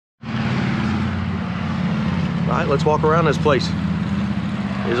right, let's walk around this place.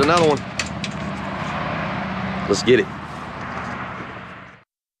 Here's another one. Let's get it.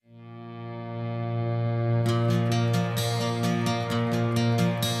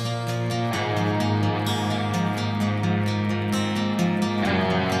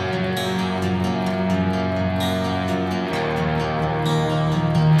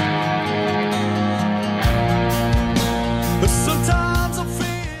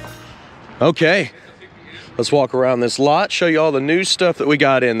 Okay, let's walk around this lot, show you all the new stuff that we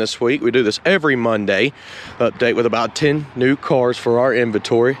got in this week. We do this every Monday, update with about 10 new cars for our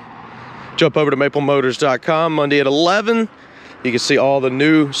inventory. Jump over to maplemotors.com Monday at 11. You can see all the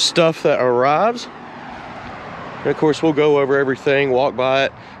new stuff that arrives. And of course, we'll go over everything, walk by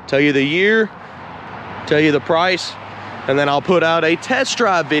it, tell you the year, tell you the price, and then I'll put out a test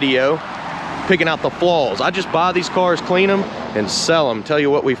drive video picking out the flaws. I just buy these cars, clean them, and sell them. Tell you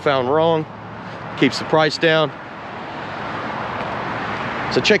what we found wrong, keeps the price down.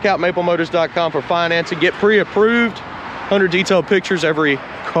 So check out maplemotors.com for financing. Get pre-approved, 100 detailed pictures every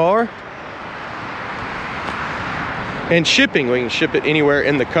car. And shipping, we can ship it anywhere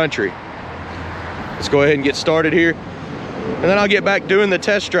in the country. Let's go ahead and get started here. And then I'll get back doing the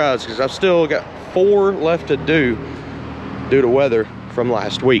test drives because I've still got 4 left to do due to weather from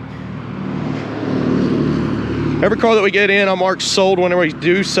last week. Every car that we get in, I'll mark sold whenever we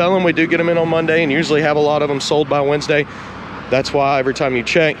do sell them. We do get them in on Monday and usually have a lot of them sold by Wednesday. That's why every time you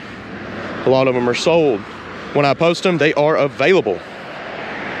check, a lot of them are sold. When I post them, they are available.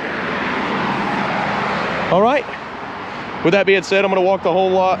 All right, with that being said, I'm gonna walk the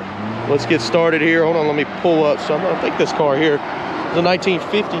whole lot. Let's get started here. Hold on, let me pull up something. I think this car here is a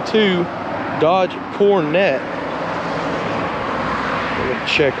 1952 Dodge Coronet.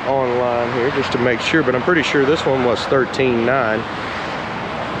 Check online here just to make sure, but I'm pretty sure this one was $13,900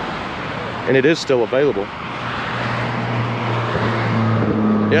 and it is still available.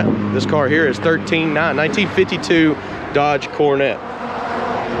 Yeah, this car here is $13,900, 1952 Dodge Coronet.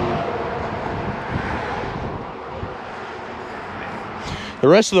 The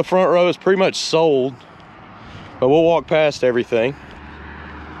rest of the front row is pretty much sold, but we'll walk past everything.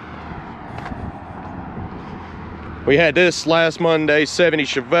 We had this last Monday, 70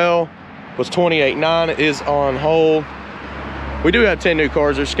 Chevelle, was $28,900, is on hold. We do have 10 new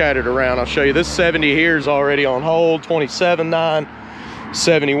cars, they're scattered around. I'll show you this 70 here is already on hold, $27,900.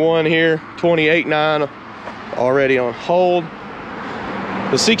 71 here, $28,900, already on hold.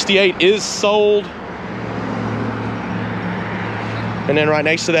 The 68 is sold. And then right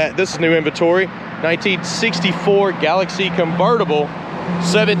next to that, this is new inventory, 1964 Galaxy convertible,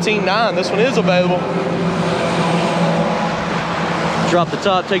 $17,900. This one is available. Drop the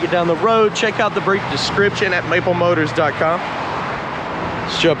top, take it down the road. Check out the brief description at maplemotors.com.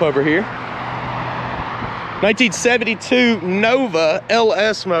 Let's jump over here. 1972 Nova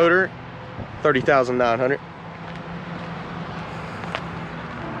LS motor, $30,900.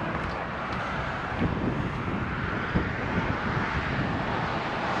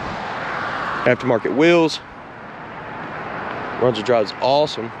 Aftermarket wheels. Runs and drives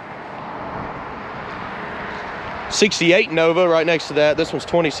awesome. 68 Nova right next to that. This one's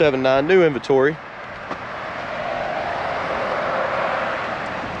 $27,900, new inventory.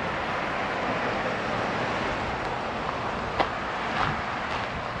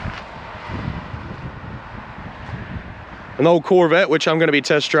 An old Corvette, which I'm going to be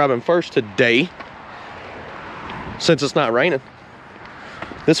test driving first today, since it's not raining.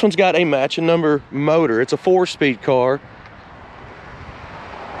 This one's got a matching number motor. It's a 4-speed car,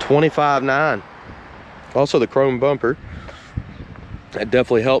 $25,900. Also the chrome bumper, that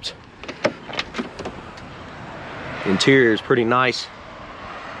definitely helps. The interior is pretty nice.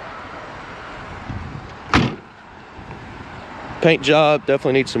 Paint job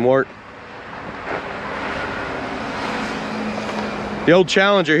definitely needs some work. The old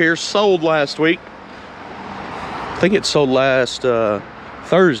Challenger here sold last week. I think it sold last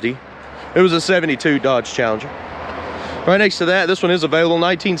Thursday. It was a 72 Dodge Challenger. Right next to that, this one is available,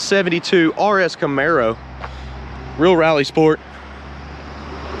 1972 RS Camaro, real rally sport,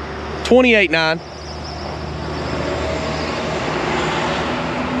 $28,900.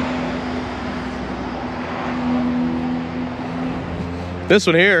 This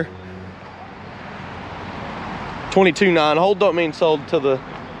one here, $22,900. Hold don't mean sold till the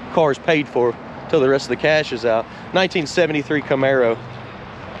car's paid for, till the rest of the cash is out. 1973 Camaro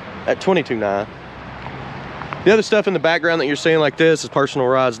at $22,900. The other stuff in the background that you're seeing like this is personal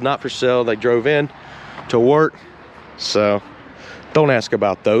rides, not for sale. They drove in to work, so don't ask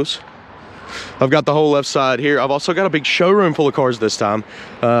about those. I've got the whole left side here. I've also got a big showroom full of cars this time.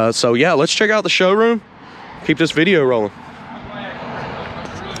 So yeah, let's check out the showroom. keep this video rolling.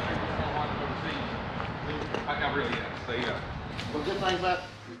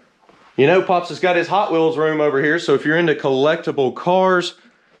 You know, Pops has got his Hot Wheels room over here, so if you're into collectible cars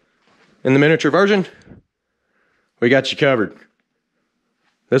in the miniature version, we got you covered.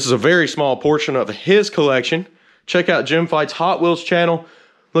 This is a very small portion of his collection. Check out Jim Fight's Hot Wheels channel.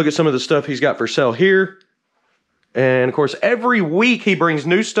 Look at some of the stuff he's got for sale here. And of course, every week he brings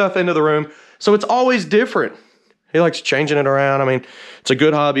new stuff into the room, so it's always different. He likes changing it around. I mean, it's a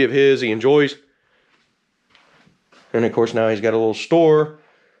good hobby of his. He enjoys. And of course, now he's got a little store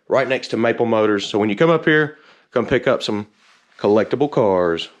right next to Maple Motors. So when you come up here, come pick up some collectible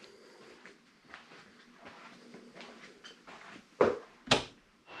cars.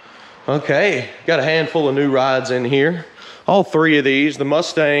 Okay, got a handful of new rides in here. All three of these. The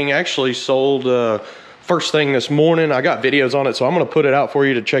Mustang actually sold first thing this morning. I got videos on it, so I'm going to put it out for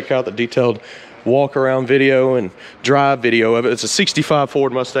you to check out the detailed walk around video and drive video of it. It's a 65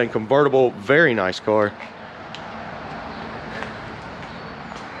 Ford Mustang convertible. Very nice car.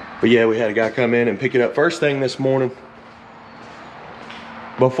 But yeah, we had a guy come in and pick it up first thing this morning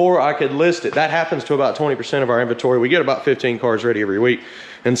before I could list it. That happens to about 20% of our inventory. We get about 15 cars ready every week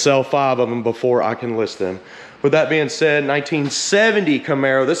and sell 5 of them before I can list them. With that being said, 1970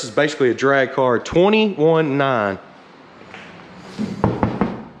 Camaro. This is basically a drag car, 21.9.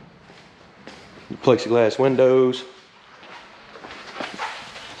 Plexiglass windows.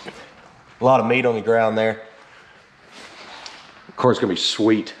 A lot of meat on the ground there. The car's gonna be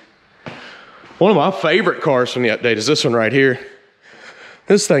sweet. One of my favorite cars from the update is this one right here.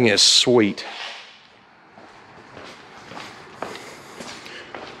 This thing is sweet.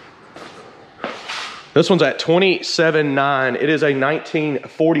 This one's at 27.9. It is a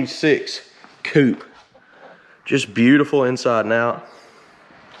 1946 coupe. Just beautiful inside and out.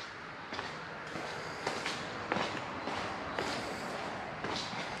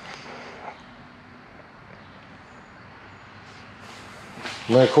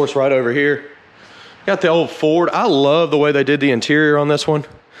 And then of course right over here, got the old Ford. I love the way they did the interior on this one.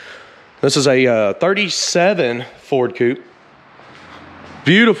 This is a 37 Ford coupe.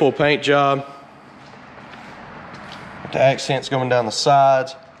 Beautiful paint job. The accents going down the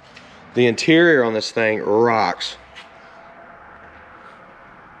sides. The interior on this thing rocks.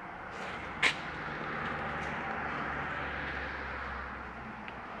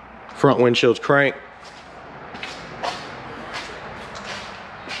 Front windshield's crank.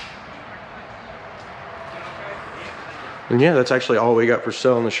 And yeah, that's actually all we got for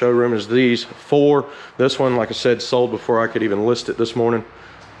sale in the showroom is these 4. This one, like I said, sold before I could even list it this morning.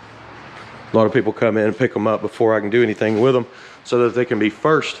 A lot of people come in and pick them up before I can do anything with them so that they can be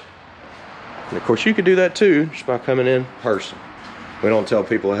first. And of course, you could do that too, just by coming in person. We don't tell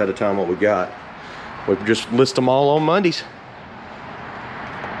people ahead of time what we got. We just list them all on Mondays.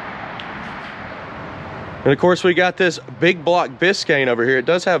 And of course, we got this big block Biscayne over here. It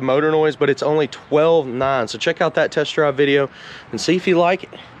does have motor noise, but it's only 12.9. So check out that test drive video and see if you like it.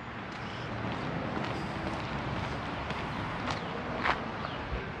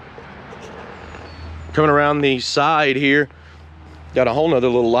 Coming around the side here, got a whole nother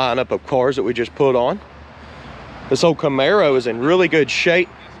little lineup of cars that we just put on. This old Camaro is in really good shape.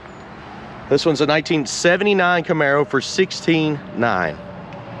 This one's a 1979 Camaro for $16,900.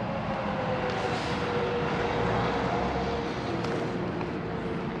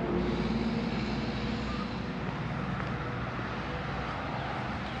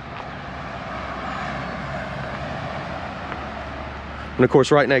 And of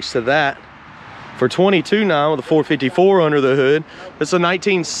course, right next to that, for $22,900 with a 454 under the hood, it's a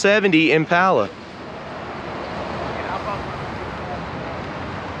 1970 Impala.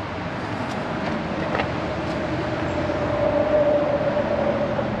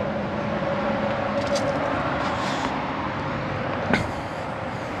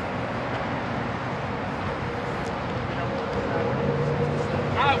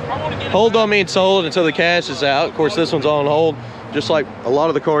 Hold on means sold until the cash is out. Of course, this one's on hold, just like a lot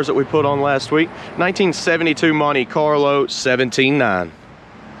of the cars that we put on last week. 1972 Monte Carlo, $17,900.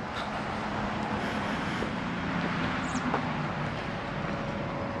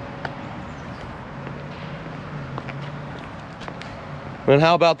 And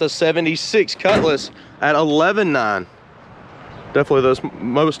how about the 76 Cutlass at $11,900? Definitely the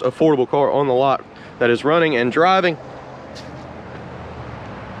most affordable car on the lot that is running and driving.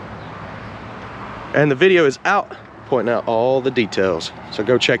 And the video is out pointing out all the details, so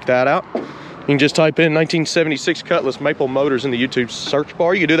go check that out. You can just type in 1976 Cutlass Maple Motors in the YouTube search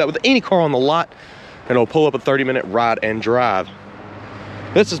bar. You can do that with any car on the lot and it'll pull up a 30-minute ride and drive.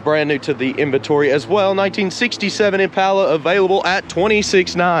 This is brand new to the inventory as well. 1967 Impala available at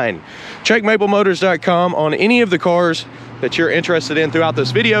 $26,900. Check maplemotors.com on any of the cars that you're interested in throughout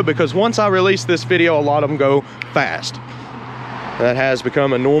this video, because once I release this video, a lot of them go fast. That has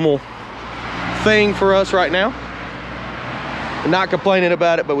become a normal thing for us right now. I'm not complaining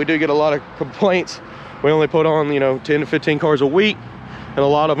about it, but we do get a lot of complaints. We only put on, 10 to 15 cars a week, and a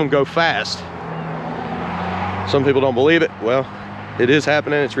lot of them go fast. Some people don't believe it. Well, it is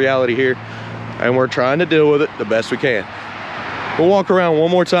happening. It's reality here, and we're trying to deal with it the best we can. We'll walk around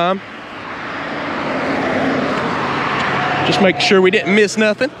one more time, just making sure we didn't miss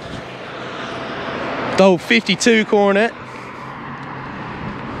nothing. The old 52 Coronet.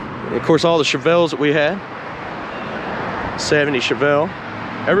 And of course, all the Chevelles that we had. 70 Chevelle.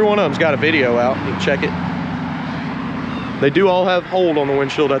 Every one of them's got a video out. You can check it. They do all have hold on the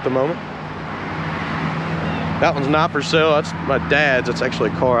windshield at the moment. That one's not for sale. That's my dad's. It's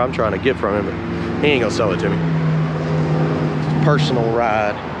actually a car I'm trying to get from him, but he ain't gonna sell it to me. It's a personal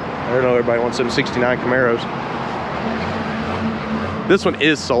ride. I don't know, everybody wants them 69 Camaros. This one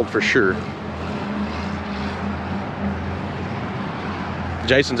is sold for sure.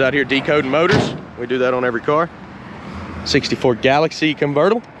 Jason's out here decoding motors. We do that on every car. 64 Galaxy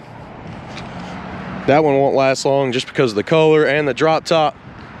convertible. That one won't last long just because of the color and the drop top.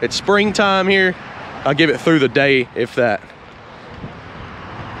 It's springtime here. I'll give it through the day, if that.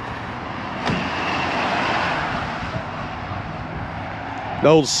 The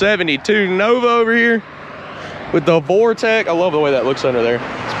old 72 Nova over here with the Vortec. I love the way that looks under there.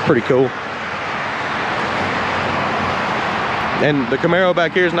 It's pretty cool. And the Camaro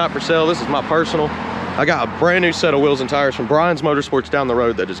back here is not for sale. This is my personal. I got a brand new set of wheels and tires from Brian's Motorsports down the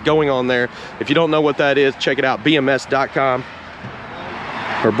road that is going on there. If you don't know what that is, check it out, bms.com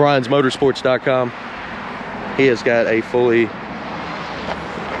or briansmotorsports.com. He has got a fully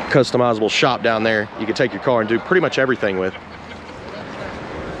customizable shop down there. You can take your car and do pretty much everything with.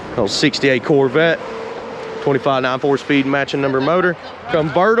 Old 68 Corvette, 25 9.4 speed matching number motor.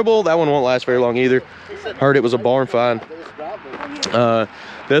 Convertible, that one won't last very long either. Heard it was a barn find.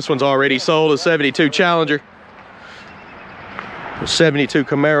 This one's already sold, a 72 Challenger. A 72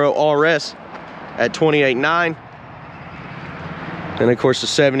 Camaro RS at $28,900. And of course the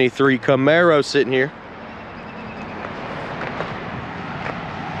 73 Camaro sitting here.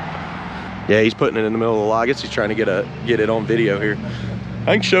 Yeah, he's putting it in the middle of the lot. I guess he's trying to get it on video here.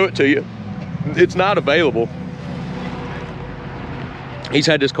 I can show it to you. It's not available. He's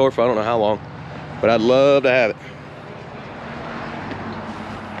had this car for I don't know how long, but I'd love to have it.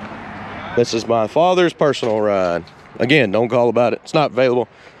 This is my father's personal ride. Again, don't call about it. It's not available.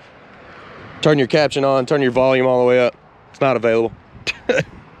 Turn your caption on, turn your volume all the way up. It's not available.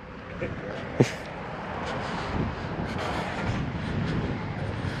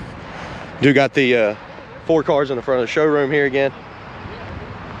 Do got the 4 cars in the front of the showroom here again.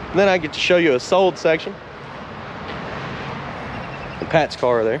 And then I get to show you a sold section. And Pat's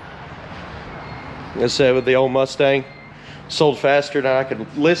car there. As I said, with the old Mustang, sold faster than I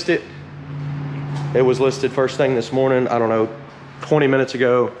could list it. It was listed first thing this morning, I don't know, 20 minutes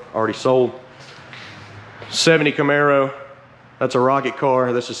ago, already sold. 70 Camaro, that's a rocket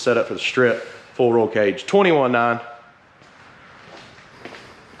car. This is set up for the strip, full roll cage, $21,900.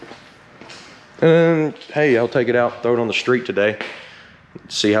 And hey, I'll take it out, throw it on the street today,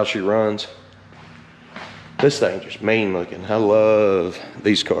 see how she runs. This thing just mean looking. I love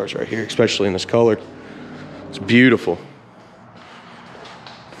these cars right here, especially in this color. It's beautiful.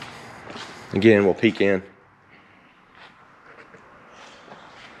 Again, we'll peek in.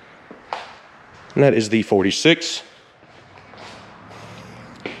 And that is the 46.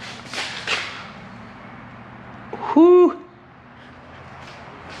 Whoo!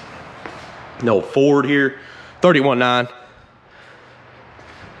 No Ford here, 31.9,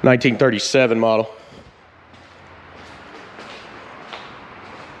 1937 model.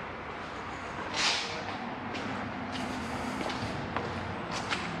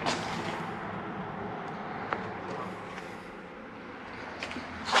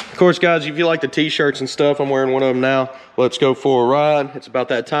 Of course, guys, if you like the t-shirts and stuff, I'm wearing one of them now. Let's go for a ride. It's about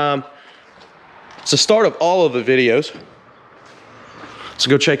that time. It's the start of all of the videos. So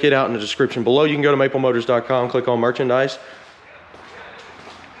go check it out in the description below. You can go to maplemotors.com, click on merchandise,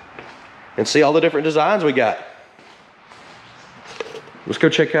 and see all the different designs we got. Let's go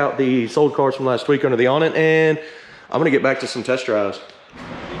check out the sold cars from last week under the awning, and I'm gonna get back to some test drives.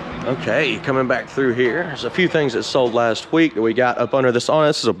 Okay, coming back through here, there's a few things that sold last week that we got up under this awning.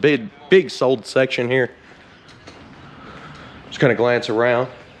 This is a big sold section here. Just kind of glance around.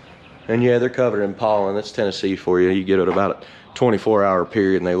 And yeah, they're covered in pollen. That's Tennessee for you. You get it about 24-hour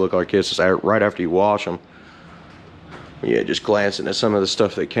period, and they look like this right after you wash them. Yeah, just glancing at some of the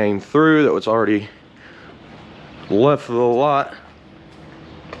stuff that came through that was already left of the lot.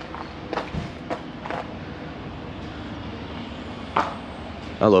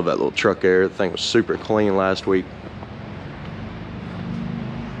 I love that little truck there. The thing was super clean last week.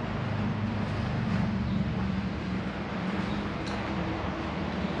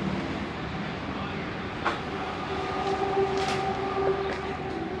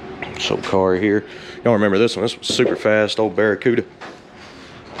 So car here. Y'all remember this one? This was super fast, old Barracuda.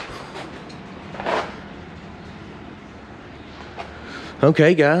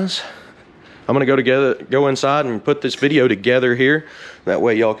 Okay, guys. I'm gonna go inside and put this video together here. That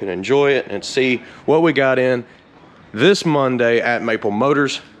way y'all can enjoy it and see what we got in this Monday at Maple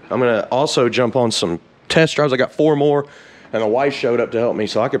Motors. I'm gonna also jump on some test drives. I got 4 more, and the wife showed up to help me,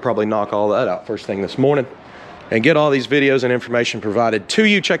 so I could probably knock all that out first thing this morning and get all these videos and information provided to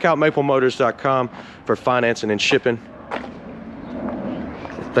you. Check out maplemotors.com for financing and shipping.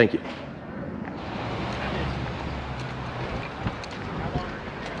 Thank you.